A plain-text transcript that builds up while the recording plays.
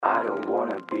I don't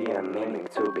wanna be a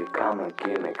mimic to become a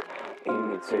gimmick.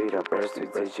 Imitator,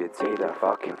 prestidigitator,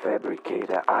 fucking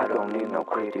fabricator. I don't need no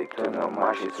critic to know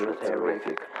my shit's real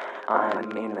terrific. I'm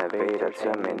an innovator,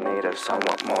 terminator,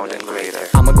 somewhat more than greater.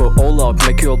 I'ma go all out,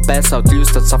 make you all pass out,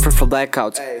 use that suffer for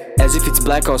blackouts. As if it's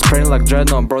blackouts, Sprayin like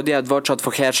dreadnoughts, Brodie I'd watch out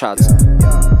for headshots.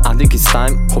 I think it's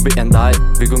time, Hobie and I,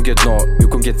 we gon' get north, you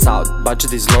gon' get south.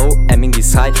 Budget is low, aiming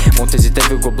is high, won't hesitate,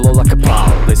 we go blow like a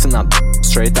plow. Listen up,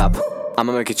 straight up,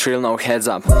 I'ma make it real now, heads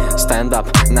up. Stand up,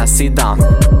 now sit down,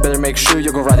 better make sure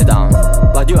you gon' write it down.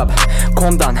 Light you up,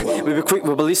 calm down, we be quick,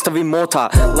 we ballista, we mortar.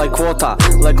 Like Voltaire,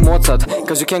 like Mozart,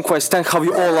 cause you can't quite stand how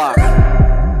you all are.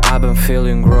 I've been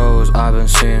feeling grillz, I've been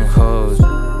seeing hoes.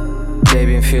 They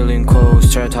been feeling cold,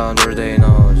 straight under their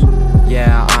nose.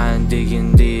 Yeah, I ain't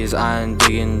digging these, I ain't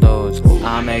digging those.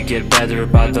 I make it better,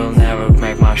 but they'll never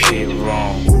make my shit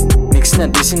wrong. Mixin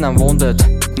and dissin, I'm wounded.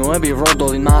 No Abbey Road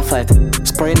all in my flat.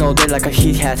 Sprayin all day like a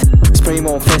heat hat. Sprayin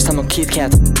more fast, I'm no Kit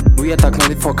Kat. We attack, no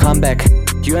need for comeback.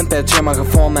 You and Petra, my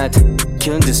format.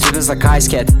 Killin these triplets like ice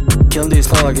cat. Killin this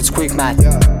slow like it's quick mat.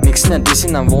 Mixin and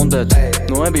dissin, I'm wounded.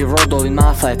 No Abbey Road all in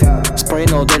my flat.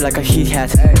 Sprayin all day like a heat hat.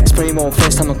 Sprayin more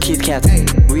fast, I'm no Kit Kat.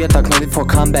 We attack, no need for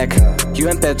comeback. You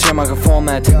and Petra, my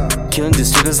format. Killin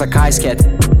these triplets like ice cat.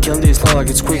 Killin this slow like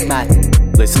it's quick mat.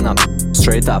 Listen up,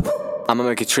 straight up, I'ma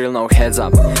make it real now, heads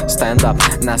up. Stand up,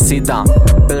 now sit down,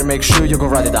 better make sure you gon'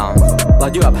 write it down.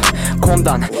 Light you up, calm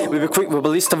down, we be quick, we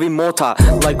ballista, we mortar.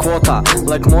 Like water,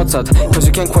 like Mozart, cause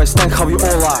you can't quite stand how you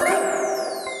all are.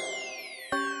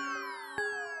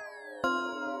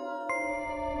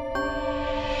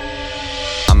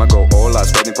 I'ma go all out,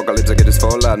 spreading pocalypse, I get this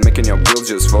fallout, making your grillz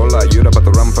just fall out. You're about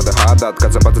to run for the hard out,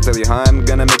 cause I'm about to tell you how I'm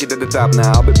gonna make it to the top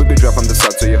now. I'll be drop from the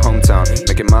south to your hometown,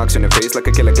 making marks on your face like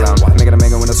a killer clown. Making a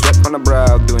mega with a sweat on the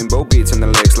brow, doing bow beats on the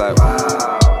legs like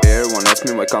wow. Everyone ask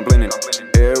me why complaining,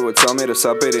 everyone tell me to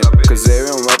stop it in, cause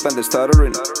everyone rap and they're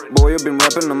stuttering. Boy, you been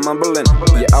rapping and mumbling.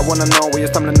 Yeah, I wanna know where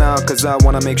you're stumbling now, cause I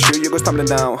wanna make sure you go stumbling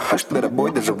down. Hush, little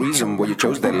boy, there's a reason why you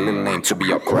chose that little name to be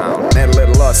your crown. Mad a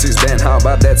little lost is band, how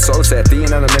about that soul set? The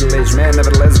another middle-aged man,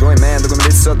 nevertheless going man, doing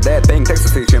this or that. Paying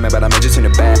taxes to teach me, but I'm just in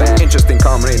a bad. Interesting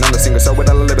comrade, on the single so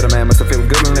without a little bit of man. Must feel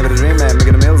good and live a dream, man.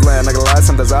 Making the meals land, not gonna lie,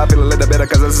 sometimes I feel a little better,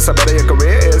 cause this is how better your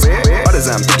career is. What is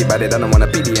I'm thinking about it, I don't wanna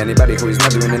pity anybody who is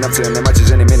not doing enough to earn as much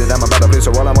as any minute I'm about to play.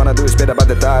 So all I wanna do is spit about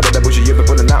the thought of the bullshit you've been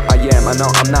putting out. I am, I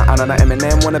know I'm not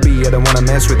Eminem wanna be. I don't wanna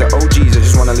mess with the OGs, I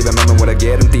just wanna leave a moment with a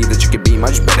guarantee that you can be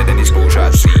much better than these school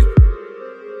shots.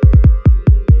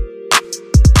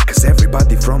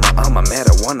 Everybody from my alma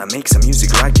mater wanna make some music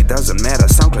like it doesn't matter.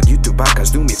 SoundCloud, YouTube,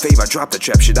 podcast, do me favor, drop the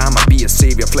trap shit. I'ma be a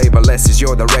savior, flavorless is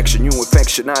your direction. New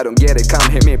affection, I don't get it, come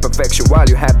hit me perfection. While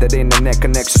you have that internet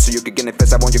connection, so you can get it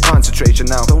fast. I want your concentration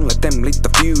now. Don't let them lit the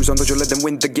fuse, don't you let them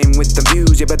win the game with the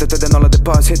views. You're better than all of the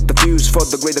past, hit the fuse for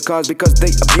the greater cause because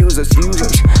they abuse us,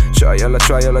 users. Triala,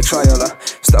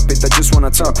 stop it, I just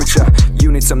wanna talk with ya. You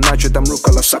need some nitrate, I'm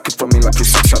Rucola, suck it from me like you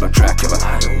some sort of Dracula.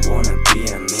 I don't wanna be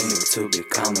a mimic to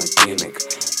become a gimmick.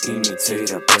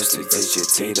 Imitator,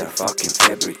 prestidigitator, fucking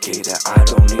fabricator. I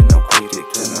don't need no critic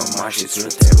to know my shit's real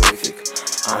terrific.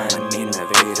 I'm an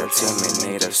innovator,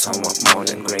 terminator, somewhat more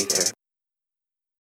than greater.